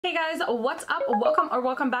Hey guys, what's up?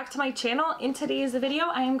 Welcome back to my channel. In today's video,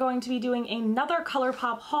 I am going to be doing another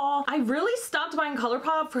Colourpop haul. I really stopped buying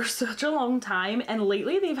Colourpop for such a long time, and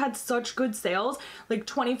lately they've had such good sales, like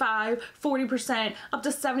 25, 40%, up to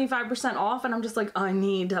 75% off, and I'm just like, I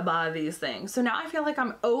need to buy these things. So now I feel like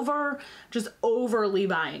I'm just overly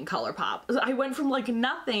buying Colourpop. I went from like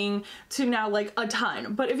nothing to now like a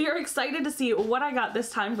ton. But if you're excited to see what I got this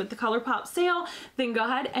time with the Colourpop sale, then go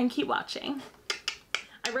ahead and keep watching.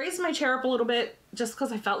 I raised my chair up a little bit just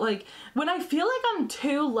because I felt like when I feel like I'm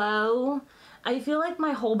too low, I feel like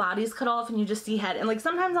my whole body's cut off and you just see head. And like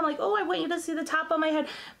sometimes I'm like, oh, I want you to see the top of my head,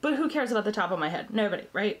 but who cares about the top of my head? Nobody,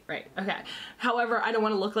 right? Right, okay. However, I don't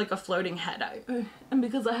want to look like a floating head. And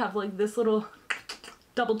because I have like this little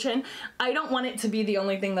double chin, I don't want it to be the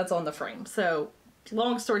only thing that's on the frame. So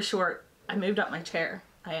long story short, I moved up my chair.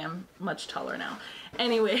 I am much taller now.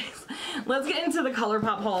 Anyways, let's get into the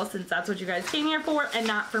Colourpop haul since that's what you guys came here for and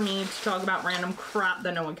not for me to talk about random crap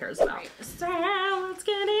that no one cares about. So let's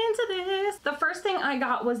get into this. The first thing I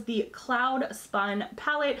got was the Cloud Spun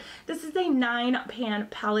palette. This is a 9-pan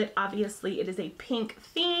palette. Obviously, it is a pink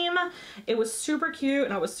theme. It was super cute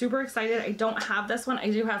and I was super excited. I don't have this one. I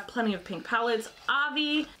do have plenty of pink palettes.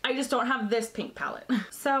 I just don't have this pink palette.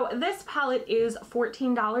 So this palette is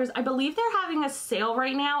 $14. I believe they're having a sale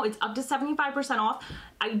right now. It's up to 75% off.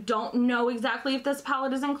 I don't know exactly if this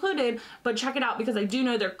palette is included, but check it out because I do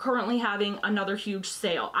know they're currently having another huge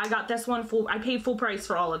sale. I got this one I paid full price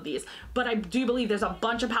for all of these, but I do believe there's a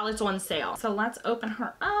bunch of palettes on sale. So let's open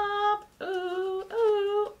her up. Ooh,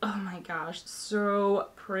 ooh. Oh my gosh, so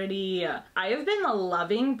pretty. I have been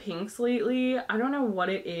loving pinks lately. I don't know what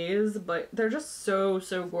it is, but they're just so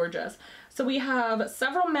gorgeous. So we have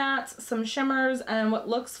several mattes, some shimmers, and what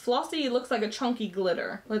looks flossy, looks like a chunky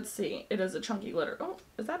glitter. Let's see, it is a chunky glitter. Oh,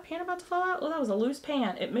 is that pan about to fall out? Oh, that was a loose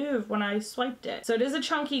pan. It moved when I swiped it. So it is a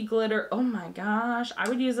chunky glitter. Oh my gosh, I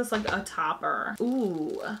would use this like a topper.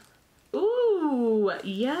 Ooh. Ooh,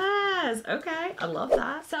 yes, okay, I love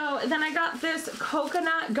that. So then I got this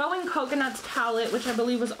Going Coconuts palette, which I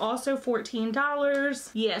believe was also $14.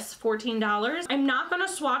 Yes, $14. I'm not gonna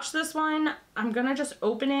swatch this one. I'm gonna just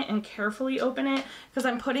open it and carefully open it because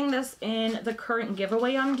I'm putting this in the current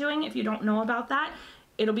giveaway I'm doing. If you don't know about that,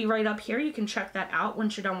 it'll be right up here. You can check that out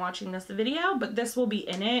once you're done watching this video, but this will be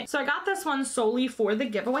in it. So I got this one solely for the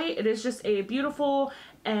giveaway. It is just a beautiful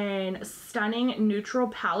and stunning neutral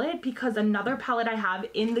palette because another palette I have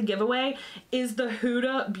in the giveaway is the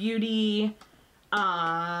Huda Beauty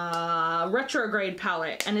retrograde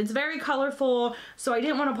palette, and it's very colorful, so I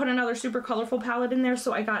didn't want to put another super colorful palette in there,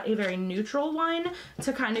 so I got a very neutral one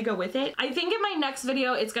to kind of go with it. I think in my next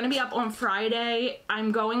video, it's going to be up on Friday,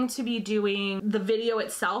 I'm going to be doing the video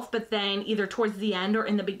itself, but then either towards the end or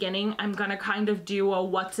in the beginning, I'm going to kind of do a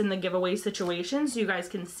what's in the giveaway situation so you guys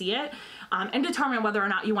can see it and determine whether or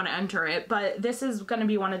not you want to enter it. But this is going to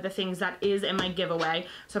be one of the things that is in my giveaway,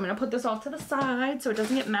 so I'm going to put this off to the side so it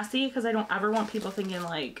doesn't get messy because I don't ever want people thinking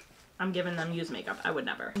like I'm giving them used makeup. I would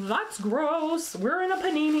never. That's gross. We're in a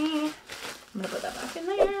panini. I'm gonna put that back in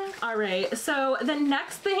there. All right, so the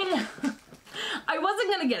next thing, I wasn't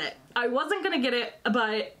gonna get it. I wasn't gonna get it,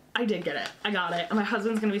 but I did get it. I got it. My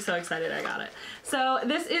husband's gonna be so excited I got it. So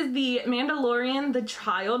this is the Mandalorian The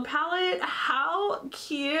Child palette. How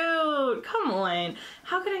cute. Come on.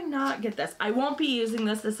 How could I not get this? I won't be using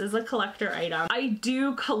this. This is a collector item. I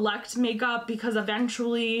do collect makeup because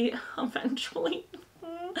eventually, I'm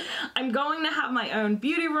going to have my own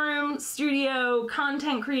beauty room, studio,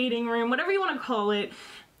 content creating room, whatever you want to call it.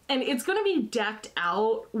 And it's going to be decked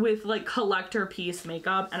out with like collector piece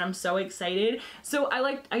makeup, and I'm so excited. So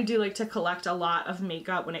I do like to collect a lot of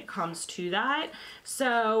makeup when it comes to that.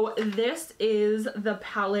 So this is the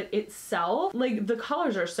palette itself. Like the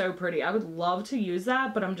colors are so pretty. I would love to use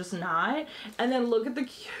that, but I'm just not. And then look at the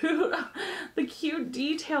cute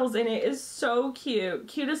details in it. Is so cute.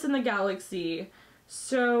 Cutest in the galaxy.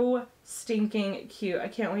 So stinking cute. I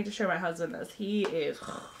can't wait to show my husband this. He is...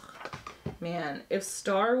 Man, if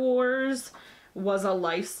Star Wars was a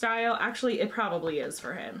lifestyle, actually it probably is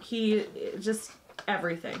for him. He just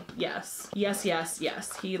everything. Yes. Yes, yes,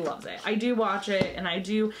 yes. He loves it. I do watch it and I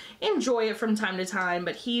do enjoy it from time to time,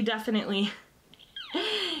 but he's definitely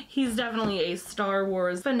a Star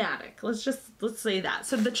Wars fanatic. Let's say that.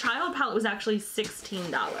 So the child palette was actually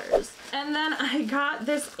 $16. And then I got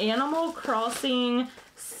this Animal Crossing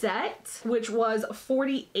set, which was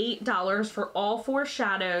 $48 for all 4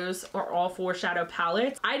 shadows or all 4 shadow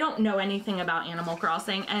palettes. I don't know anything about Animal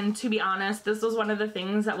Crossing, and to be honest, this was one of the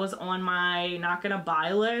things that was on my not gonna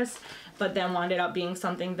buy list, but then wound up being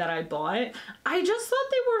something that I bought. I just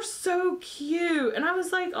thought they were so cute, and I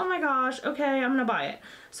was like, oh my gosh, okay, I'm gonna buy it.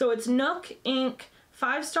 So it's Nook, Ink,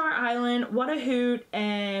 5 Star Island, What a Hoot,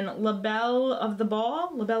 and Labelle of the Ball.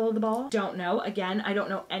 Labelle of the Ball? Don't know. Again, I don't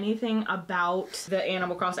know anything about the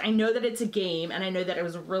Animal Crossing. I know that it's a game, and I know that it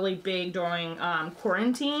was really big during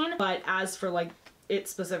quarantine, but as for like it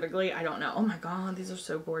specifically, I don't know. Oh my god, these are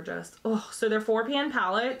so gorgeous. Oh, so they're 4-pan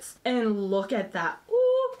palettes, and look at that. Ooh.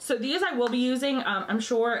 So these I will be using. I'm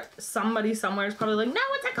sure somebody somewhere is probably like, no,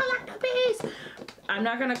 it's a collector piece. I'm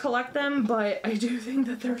not gonna collect them, but I do think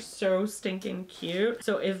that they're so stinking cute.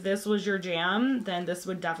 So if this was your jam, then this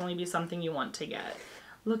would definitely be something you want to get.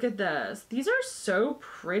 Look at this. These are so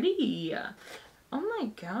pretty. Oh my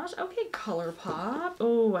gosh. Okay, Colourpop.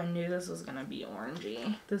 Oh, I knew this was gonna be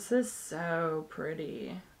orangey. This is so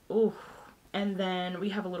pretty. Ooh. And then we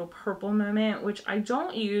have a little purple moment, which I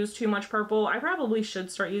don't use too much purple. I probably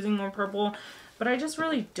should start using more purple, but I just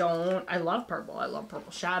really don't. I love purple. I love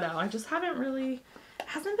purple shadow. I just haven't really,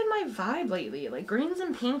 hasn't been my vibe lately. Like greens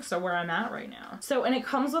and pinks are where I'm at right now. So, and it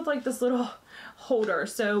comes with like this little holder.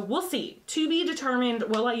 So we'll see. To be determined,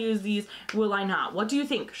 will I use these? Will I not? What do you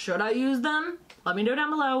think? Should I use them? Let me know down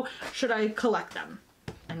below. Should I collect them?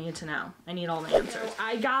 I need to know. I need all the answers.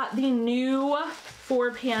 I got the new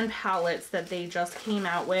 4-pan palettes that they just came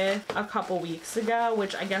out with a couple weeks ago,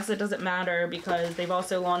 which I guess it doesn't matter because they've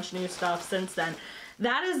also launched new stuff since then.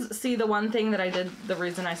 That is, see, the one thing that I did, the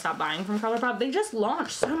reason I stopped buying from Colourpop, they just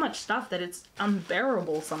launched so much stuff that it's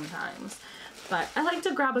unbearable sometimes. But I like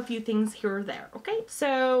to grab a few things here or there, okay?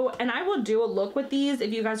 So, and I will do a look with these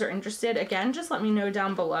if you guys are interested. Again, just let me know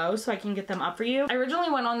down below so I can get them up for you. I originally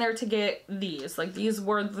went on there to get these. Like, these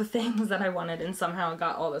were the things that I wanted, and somehow I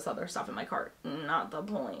got all this other stuff in my cart. Not the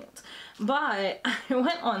point. But I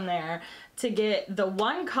went on there to get the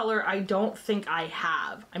one color I don't think I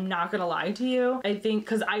have. I'm not gonna lie to you. I think,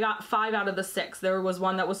 cause I got 5 out of the 6. There was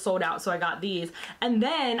one that was sold out, so I got these. And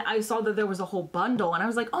then I saw that there was a whole bundle and I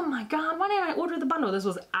was like, oh my god, why didn't I order the bundle? This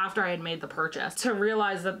was after I had made the purchase. To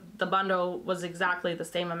realize that the bundle was exactly the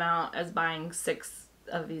same amount as buying 6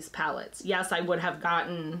 of these palettes. Yes, I would have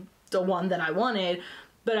gotten the one that I wanted,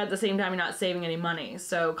 but at the same time, you're not saving any money.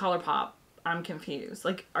 So Colourpop, I'm confused.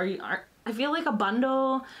 Like, I feel like a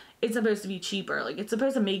bundle, it's supposed to be cheaper. Like, it's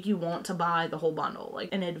supposed to make you want to buy the whole bundle, like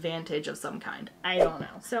an advantage of some kind. I don't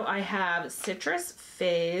know. So I have Citrus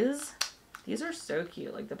Fizz. These are so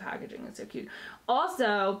cute. Like, the packaging is so cute.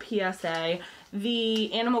 Also, PSA,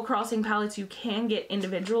 the Animal Crossing palettes you can get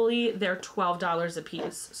individually. They're $12 a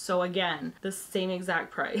piece. So again, the same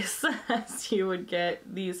exact price as you would get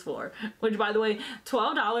these for. Which, by the way,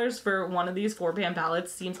 $12 for one of these 4-pan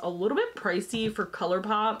palettes seems a little bit pricey for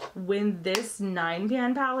Colourpop when this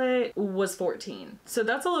 9-pan palette was $14. So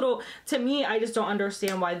that's a little, to me, I just don't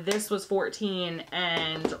understand why this was $14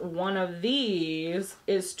 and one of these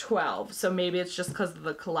is $12. So maybe it's just because of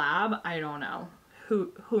the collab. I don't know.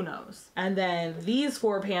 Who knows? And then these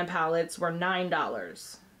 4-pan palettes were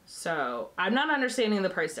 $9. So I'm not understanding the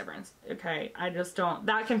price difference. Okay, I just don't,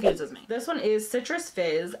 that confuses me. This one is Citrus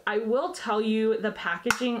Fizz. I will tell you the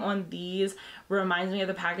packaging on these reminds me of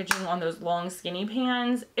the packaging on those long skinny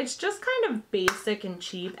pans. It's just kind of basic and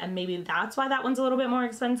cheap, and maybe that's why that one's a little bit more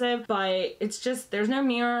expensive, but it's just, there's no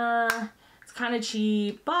mirror. Kind of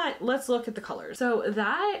cheap, but let's look at the colors. So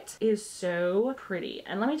that is so pretty,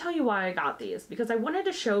 and let me tell you why I got these, because I wanted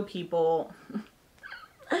to show people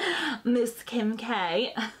Miss Kim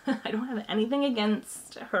K. I don't have anything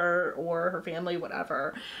against her or her family,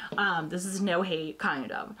 whatever. This is no hate,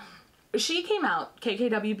 kind of. She came out,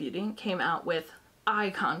 KKW Beauty came out with eye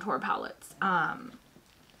contour palettes.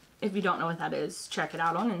 If you don't know what that is, check it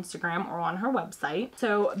out on Instagram or on her website.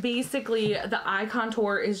 So basically the eye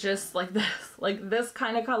contour is just like this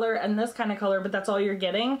kind of color and this kind of color, but that's all you're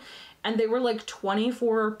getting. And they were like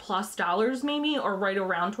 $24+ maybe, or right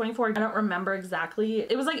around 24. I don't remember exactly.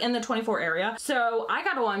 It was like in the 24 area. So I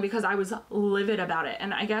got one because I was livid about it.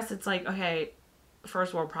 And I guess it's like, okay,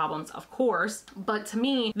 first world problems, of course, but to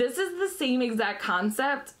me this is the same exact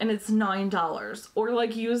concept and it's $9. Or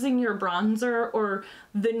like using your bronzer or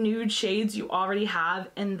the nude shades you already have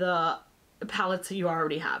in the palettes you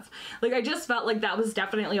already have. Like, I just felt like that was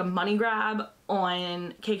definitely a money grab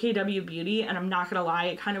on KKW Beauty, and I'm not gonna lie,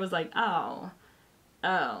 it kind of was like, oh,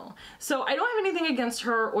 Oh, so I don't have anything against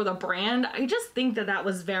her or the brand. I just think that that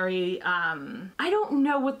was very, I don't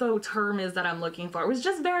know what the term is that I'm looking for. It was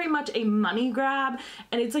just very much a money grab.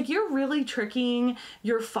 And it's like, you're really tricking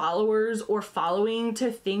your followers or following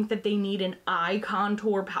to think that they need an eye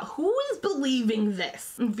contour palette. Who is believing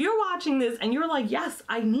this? If you're watching this and you're like, yes,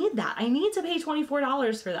 I need that. I need to pay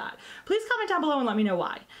 $24 for that. Please comment down below and let me know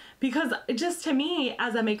why. Because just to me,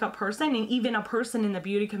 as a makeup person and even a person in the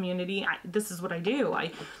beauty community, this is what I do.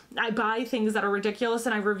 I buy things that are ridiculous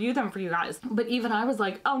and I review them for you guys. But even I was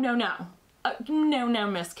like, oh, no, no. No,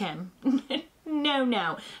 Miss Kim.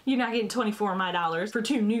 No. You're not getting 24 of my dollars for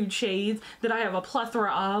 2 nude shades that I have a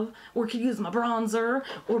plethora of, or could use my bronzer,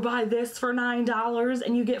 or buy this for $9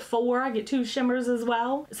 and you get 4. I get 2 shimmers as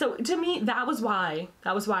well. So to me, that was why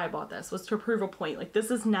I bought this, was to prove a point. Like,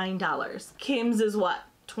 this is $9. Kim's is what?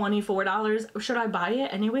 $24. Should I buy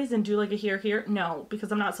it anyways and do like a here? No,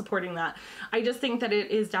 because I'm not supporting that. I just think that it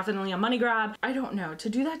is definitely a money grab. I don't know, to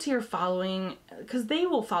do that to your following, because they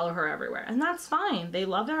will follow her everywhere and that's fine. They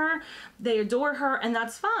love her, they adore her, and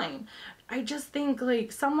that's fine. I just think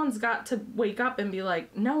like someone's got to wake up and be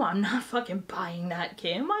like, no, I'm not fucking buying that,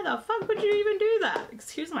 Kim. Why the fuck would you even do that?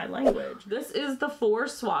 Excuse my language. This is the 4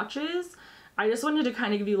 swatches. I just wanted to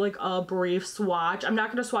kind of give you like a brief swatch. I'm not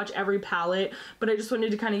going to swatch every palette, but I just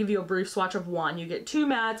wanted to kind of give you a brief swatch of one. You get 2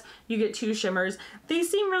 mattes, you get 2 shimmers. They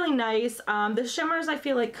seem really nice. The shimmers I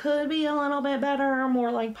feel like could be a little bit better,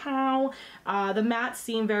 more like pow. The mattes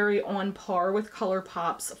seem very on par with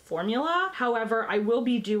Colourpop's formula. However, I will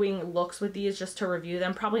be doing looks with these just to review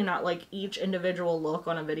them. Probably not like each individual look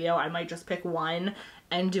on a video. I might just pick one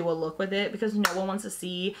and do a look with it because no one wants to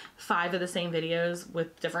see 5 of the same videos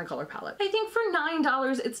with different color palettes. I think for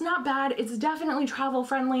 $9, it's not bad. It's definitely travel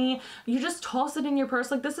friendly. You just toss it in your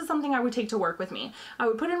purse. Like, this is something I would take to work with me. I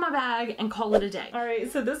would put it in my bag and call it a day. All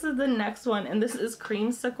right, so this is the next one, and this is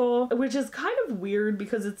Creamsicle, which is kind of weird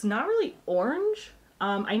because it's not really orange.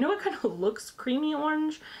 I know it kind of looks creamy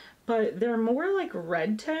orange, but they're more like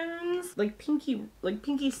red tones, like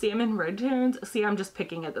pinky salmon red tones. See, I'm just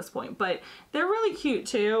picking at this point, but they're really cute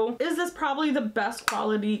too. Is this probably the best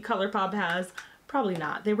quality Colourpop has? Probably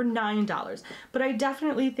not. They were $9, but I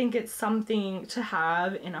definitely think it's something to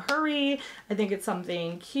have in a hurry. I think it's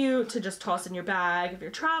something cute to just toss in your bag if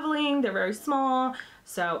you're traveling. They're very small,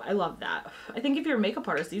 so I love that. I think if you're a makeup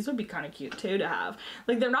artist, these would be kind of cute too to have.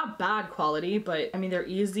 Like, they're not bad quality, but I mean, they're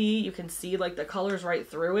easy. You can see like the colors right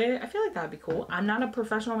through it. I feel like that'd be cool. I'm not a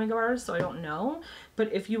professional makeup artist, so I don't know,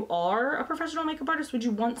 but if you are a professional makeup artist, would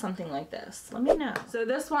you want something like this? Let me know. So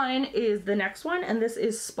this one is the next one, and this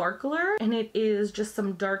is Sparkler, and it is just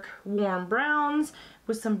some dark warm browns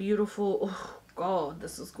with some beautiful, oh god,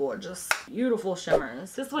 this is gorgeous, beautiful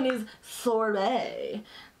shimmers. This one is Sorbet.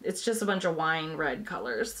 It's just a bunch of wine red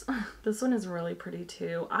colors. This one is really pretty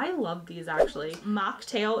too. I love these actually.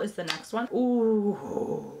 Mocktail is the next one.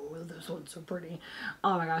 Ooh, this one's so pretty.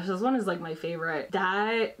 Oh my gosh, this one is like my favorite.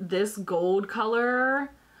 This gold color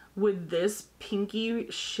with this pinky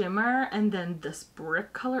shimmer and then this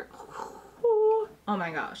brick color. Ooh. Oh my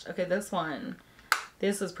gosh. Okay, this one.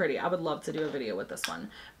 This is pretty. I would love to do a video with this one.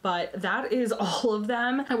 But that is all of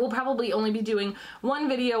them. I will probably only be doing one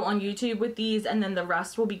video on YouTube with these, and then the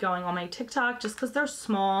rest will be going on my TikTok just because they're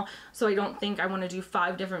small. So I don't think I want to do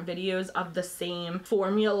 5 different videos of the same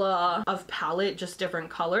formula of palette, just different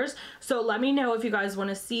colors. So let me know if you guys want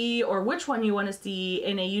to see or which one you want to see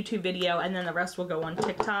in a YouTube video, and then the rest will go on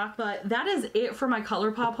TikTok. But that is it for my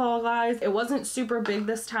Colourpop haul, guys. It wasn't super big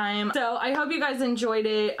this time. So I hope you guys enjoyed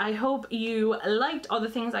it. I hope you liked all the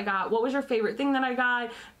things I got. What was your favorite thing that I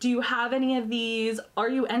got? Do you have any of these? Are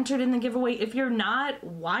you entered in the giveaway? If you're not,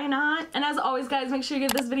 why not? And as always, guys, make sure you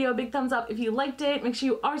give this video a big thumbs up if you liked it. Make sure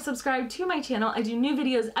you are subscribed to my channel. I do new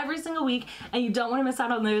videos every single week and you don't want to miss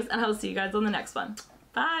out on those, and I'll see you guys on the next one.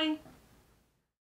 Bye!